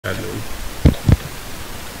Okay,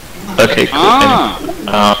 cool.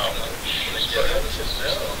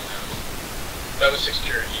 That was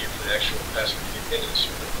security for the actual password to get into the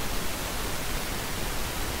server.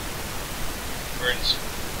 We're in the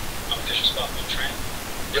official spot in the train?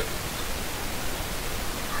 Yep.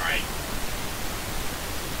 Alright.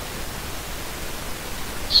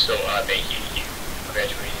 So, thank you. You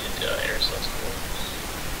graduated Aerosol School.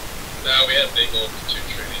 No, we had a big old platoon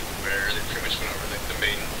training where they pretty much went over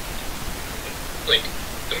like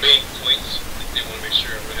the main points that they want to make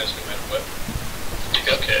sure everyone has no matter what.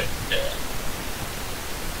 Okay, yeah.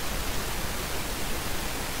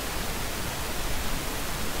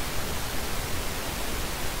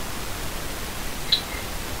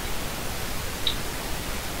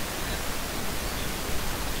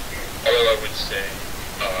 Although I would say,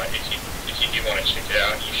 if you do want to check it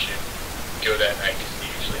out, you should go that night because they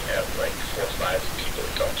usually have like 4 or 5 people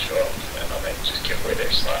that don't show up, and they just give away their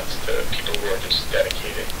slots to people who are just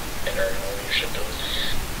dedicated and are in a leadership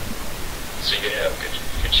position. So you have a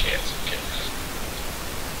good chance of getting it.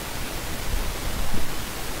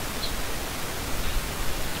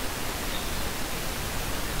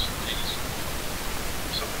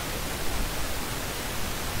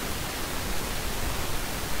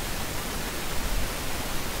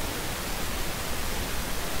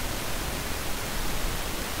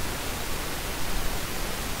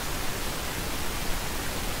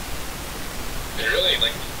 And really,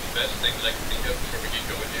 like, the best thing that I can think of before we get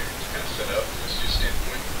going here to kind of set up from a student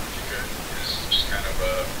standpoint, if you could, is just kind of,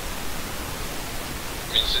 I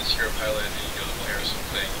mean, since you're a pilot and you know the whole aerosol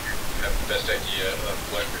thing, you have the best idea of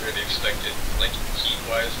what we're going to be expected, like,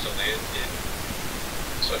 heat-wise to land in.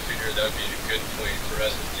 So I figured that would be a good point for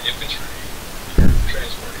us as the infantry, if you're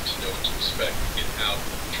transporting, to know what to expect, get out,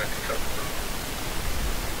 and try to cover the road.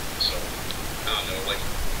 So, I don't know, like,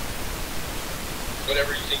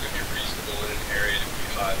 whatever you think would be reasonable in an area to be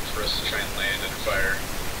hot for us to try and land under fire,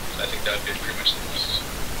 I think that would be pretty much the most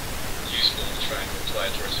useful to try and apply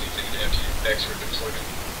towards anything to have to do expert deployment.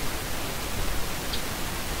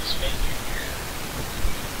 This may be here.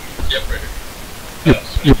 Yep, right here.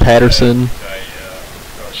 You're Patterson.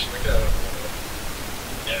 Oh, should we go?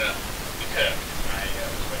 Yeah, okay. I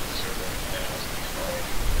was like the server and I was controlling.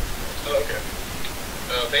 Oh, okay.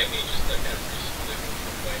 Maybe just like kind of recently,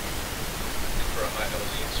 like, for a high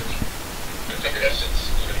LZ insertion. I figure since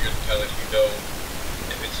you're the pilot, you know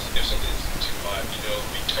if something's too hot, you know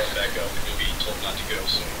we turn back up and you'll be told not to go.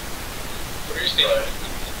 So for your standpoint,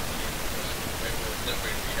 that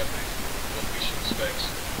way we have what we should expect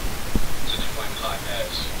to define hot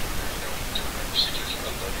as doing our procedures for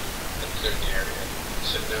unloading and clearing the area and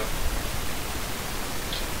sitting down.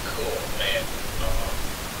 Cool, man.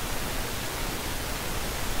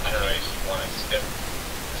 I don't know if you want to step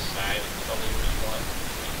aside and tell me what you want.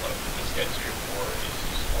 If you want to put this guy through, or if you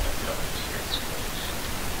just want to come into your school.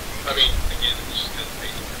 I mean, again, it's just kind of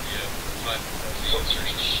basic idea. But the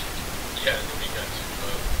insertion, yeah, then we got to,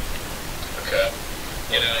 okay.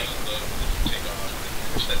 Get out of the load, and take off, and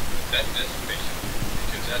push that's the basic.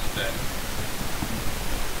 Because after that,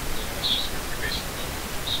 it's just your basic load.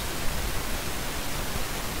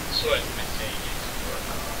 So what I'm saying is for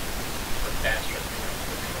faster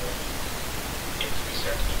control, if we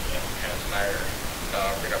start keeping it kind of higher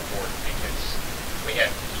radar board, because we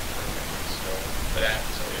have to keep perfectly still for that.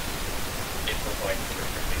 So if we're going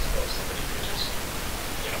perfectly still, somebody could just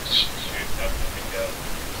shoot up and go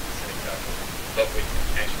sitting up. But with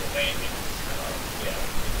actual landings, we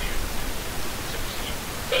do to keep.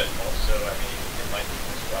 But also, I mean, it might be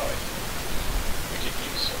as well. We could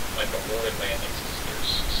use like a rolling landings, because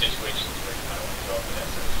there's situations where you might want to go up an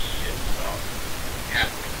SFE and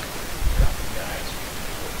halfway dropping guys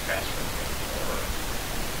with faster or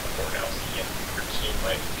an LC, and your team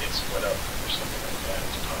might get split up or something like that.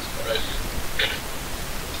 It's possible. Right.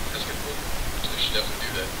 That's good. We should definitely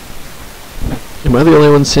do that. Am I the only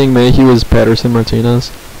one seeing Mayhew as Patterson Martinez?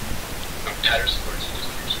 I'm Patterson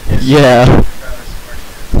Martinez. Yeah. Patterson Martinez.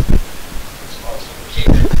 That's awesome.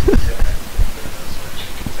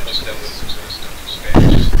 I just have some sort of stuff in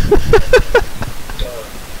Spanish.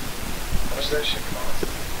 How much that shit cost?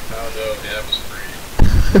 I don't know. The app was free.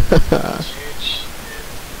 Huge.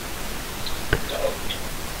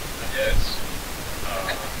 Yes.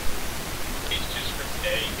 It's just for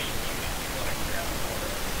today. Maybe you want to grab more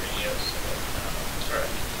radio, so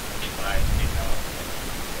if I take out,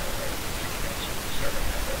 start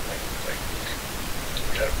having that like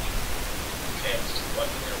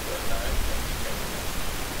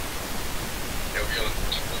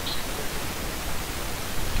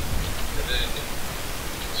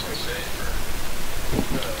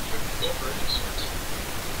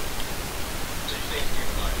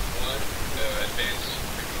advanced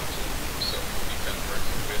console, so we kind of worked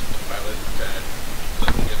with the pilot that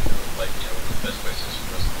let him know, like, you know, the best places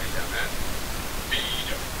for us to take down at. B, you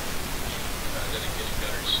know, dedicated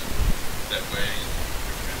gunners. That way,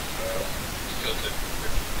 we can feel that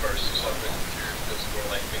if cars do something, it feels more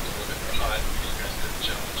like things a little bit more hot, and you guys get a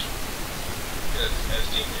challenge. As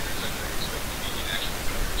team leaders, I know you expect to be actual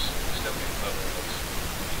gunners. There's definitely a level of,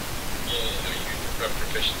 you know, you can rep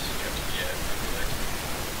proficiency you have to be at.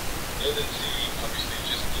 And then C, obviously,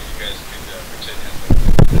 just you guys could pretend as like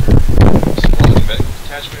a medical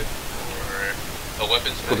detachment or a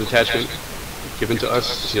weapons medical detachment given to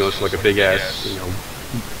us. You know, it's like a big ass, you know,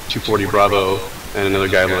 240 Bravo and another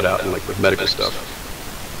guy load out and like with medical stuff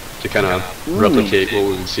to kind of replicate what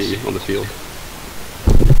we would see on the field.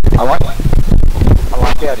 I like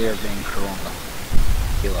the idea of being crew on the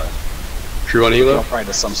helo. Crew on helo? Operate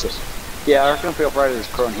as some sort. Yeah, I reckon if we operated as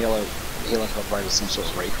crew on helo could operate as some sort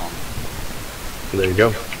of recon. There you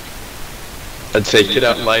go. I'd say get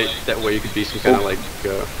out light. That way you could be some kind of like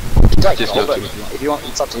If you want,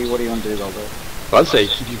 it's up to you. What do you want to do, Goldberg? Well, I'd say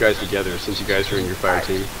keep you guys together since you guys are in your fire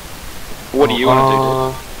team. What do you want to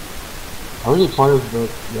do? I was part of the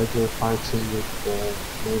regular fire team with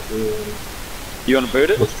Murphy and... You want to boot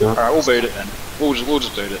it? Alright, we'll boot it then. We'll just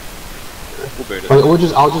boot it. We'll boot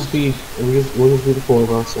it. I'll just be the four of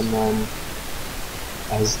us, and then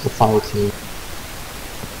as the fire team.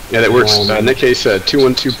 Yeah, that works. In that case,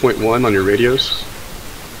 212.1 on your radios,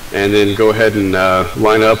 and then go ahead and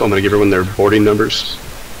line up. I'm going to give everyone their boarding numbers.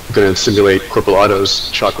 I'm going to simulate Corporal Otto's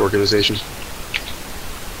shock organization.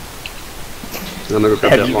 And I'm going to go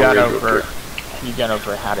grab that long range real quick. Have you gone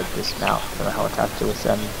over how to dismount from a helicopter with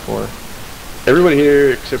them before? Everyone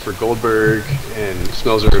here except for Goldberg and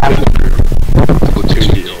Smells are a bit through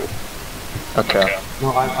platoon deal. Okay.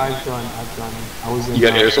 No, I've done. I was in. You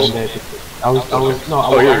got air assault? I was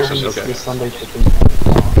okay. This Sunday.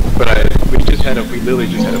 But we literally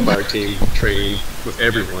just had a fire team training with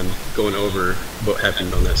everyone going over what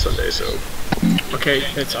happened on that Sunday. So. Okay,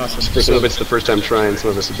 that's awesome. For some of it's the first time trying,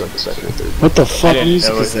 some of us have done the second and third. What the fuck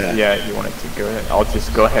music is that? Yeah, you wanted to go ahead. I'll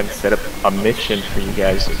just go ahead and set up a mission for you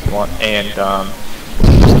guys if you want. And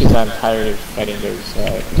just because I'm tired of fighting those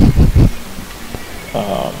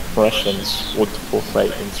Russians, we'll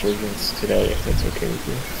fight insurgents today if that's okay with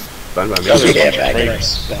you. Fine by me.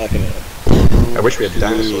 I wish we had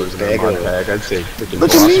dinosaurs in our mod bag. I'd say freaking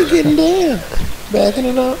Look at me getting down. Backing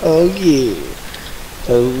it up. Oh yeah.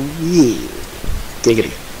 Oh yeah.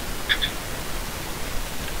 Giggity.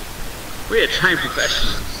 We are trained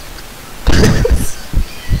professionals.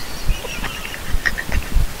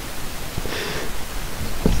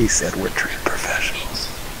 He said we're trained professionals.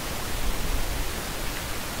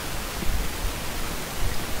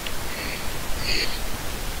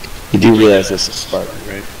 You do realize this is Spartan,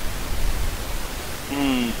 right?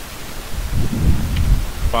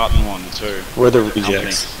 Spartan 1, 2. We're the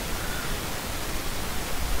rejects.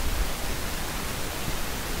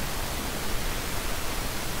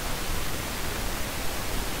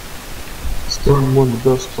 Spartan 1, the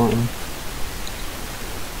best Spartan.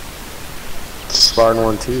 Spartan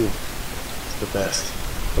 1 2. It's the best.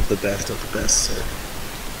 Of the best of the best, sir.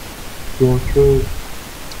 Yeah, true.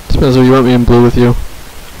 Spencer, you want me in blue with you?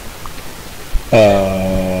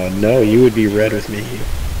 No, you would be red with me.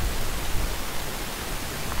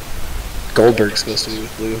 Goldberg's supposed to be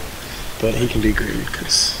with blue, but he can be green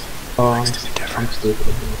because he likes to be different.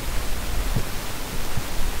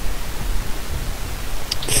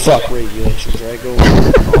 Fuck regulations, right,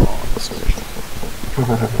 Goldberg?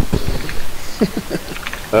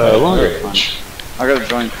 Long range. I gotta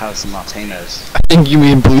join Patterson Martinez. I think you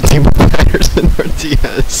mean blue team Patterson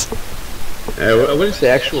Martinez. What is the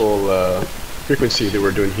actual frequency that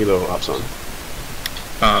we're doing helo ops on?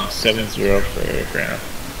 7-0 for Grana.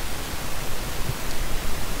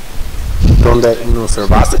 Donde uno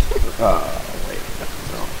cerveza. Wait,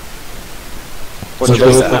 no. What's your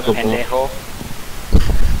pendejo?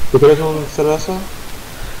 ¿Tú quieres un cerveza?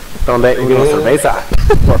 Donde uno cerveza.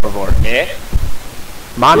 Por favor.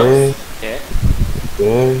 Manos.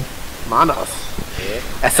 Manos.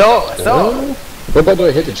 Eso. What about do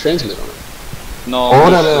I hit the transmit on it? No,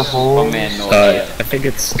 man, no. I think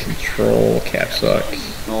it's control caps lock.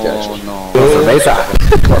 No, Gotcha. no. Cerveza.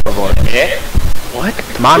 Por favor. What?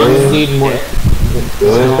 Manos. You need more.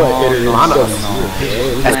 Manos.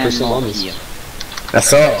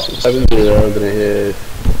 That's all. 7-0, I'm gonna hit.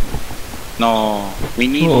 No, we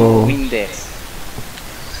need Windex.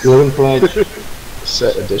 11 flags.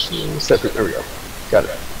 Set additional. There we go. Got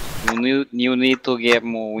it. You need to get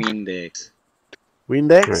more Windex.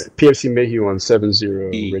 Windex? Right. PFC Mayhew on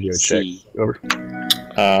 7-0 radio check. Over.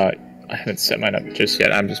 I haven't set mine up just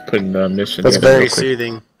yet. I'm just putting the mission. That's together very real quick.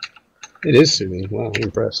 soothing. It is soothing. Wow, I'm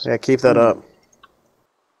impressed. Yeah, keep that up.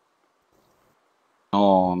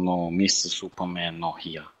 No, no, Mr. Superman not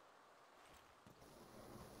here.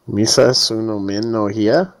 Misa Suno Min no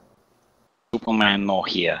here? Superman not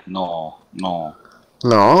here. No, no,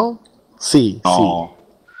 No? Si, no,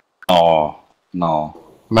 no, no, si.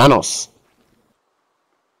 Manos.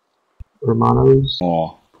 Hermanos.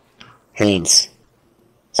 no. Haynes.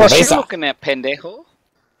 What you Cerveza. looking at, pendejo?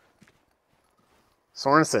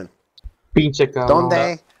 Sorensen. Pinche cabrón.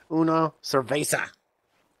 Donde uno cerveza?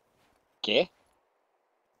 ¿Qué?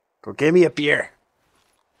 Go give me a beer.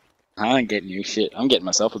 I ain't getting you shit. I'm getting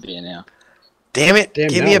myself a beer now. Damn it, Damn,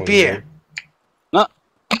 give that me a one, beer. man.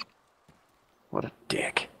 No. What a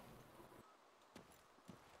dick.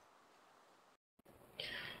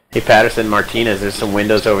 Hey Patterson, Martinez, there's some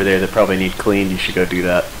windows over there that probably need cleaned. You should go do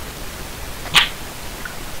that.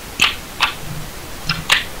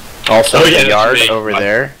 Also, Oh, yeah, the yard that's me. over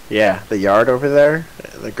there. Yeah, the yard over there.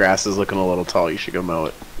 The grass is looking a little tall. You should go mow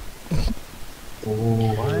it.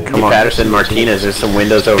 Come on, Patterson, Martinez, there's some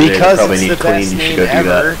windows over there that probably need cleaned. You should go do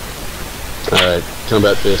that. Alright,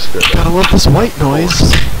 combat this. Gotta love this white noise.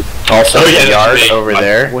 Also, Oh, yeah, the yard that's me. over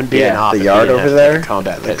there. Wouldn't be an Yeah, op the if yard we over had there.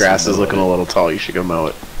 combat The grass is looking a little tall. You should go mow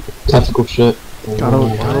it. Tactical shit. Gotta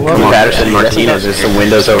love Come on, Patterson, Martinez, there's some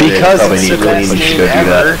windows over there that probably need cleaned. You should go do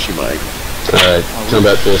that. Alright,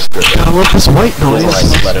 combat this. Gotta love this white noise.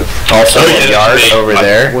 Also, Oh, the yeah, yard that's me. over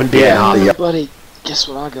there. Wouldn't be an op. the Buddy, guess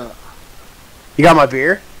what I got? You got my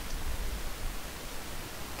beer?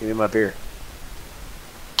 Give me my beer.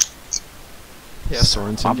 Yeah,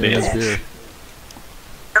 Sorensen, give him his beer.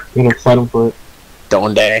 I'm gonna fight him for it.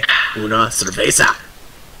 Donde una cerveza?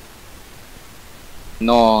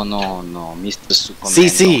 No, no, no, Mr. Superman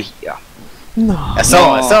CC. not here. No. Eso,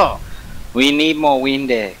 No. eso. We need more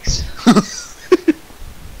Windex.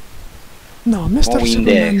 No, Mr. More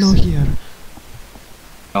Superman Windex. no here.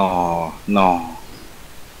 No, no.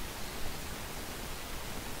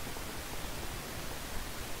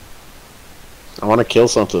 I want to kill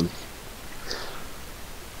something.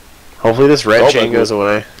 Hopefully this red chain goes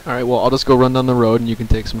away. Alright, well, I'll just go run down the road and you can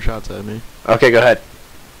take some shots at me. Okay, go ahead.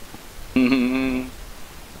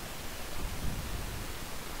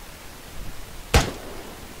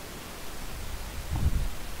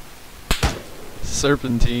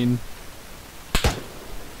 Serpentine.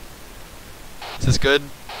 Is this good?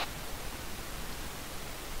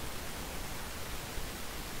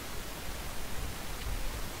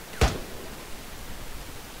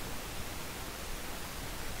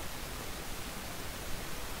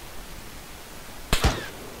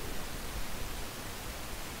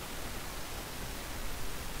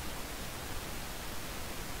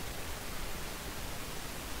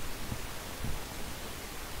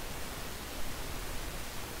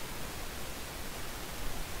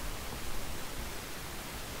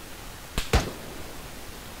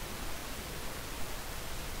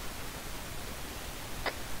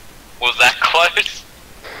 Was that close?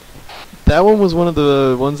 That one was one of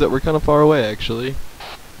the ones that were kind of far away, actually.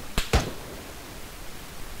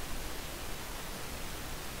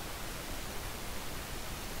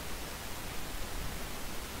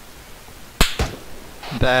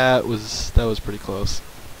 That was pretty close.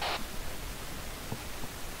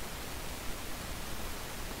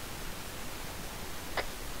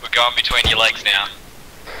 We're going between your legs now.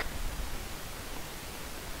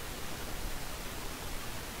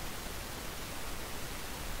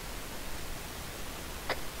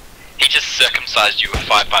 He just circumcised you with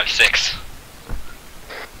 5.56.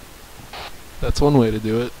 That's one way to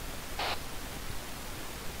do it.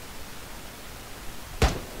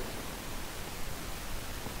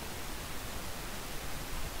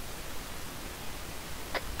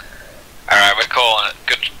 Alright, we're calling it.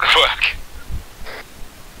 Good work.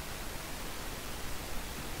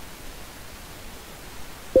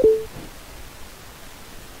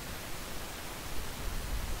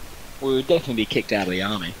 We would definitely be kicked out of the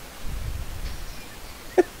army.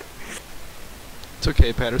 It's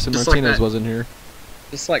okay, Patterson Just like Martinez that. wasn't here.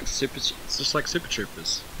 It's just like Super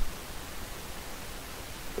Troopers.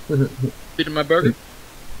 Beating my burger.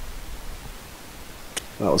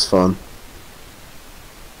 That was fun.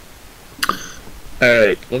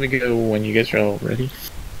 Alright, let me go when you guys are all ready.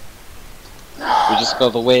 We just go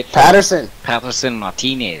the way Patterson. Patterson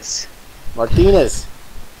Martinez. Martinez.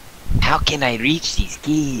 How can I reach these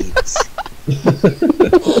kids?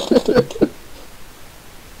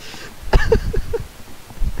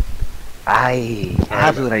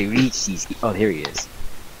 How do I reach these kids? Oh, here he is.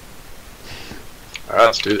 Alright,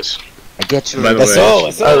 let's do this. I get you. By the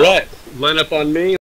way, Alright, line up on me.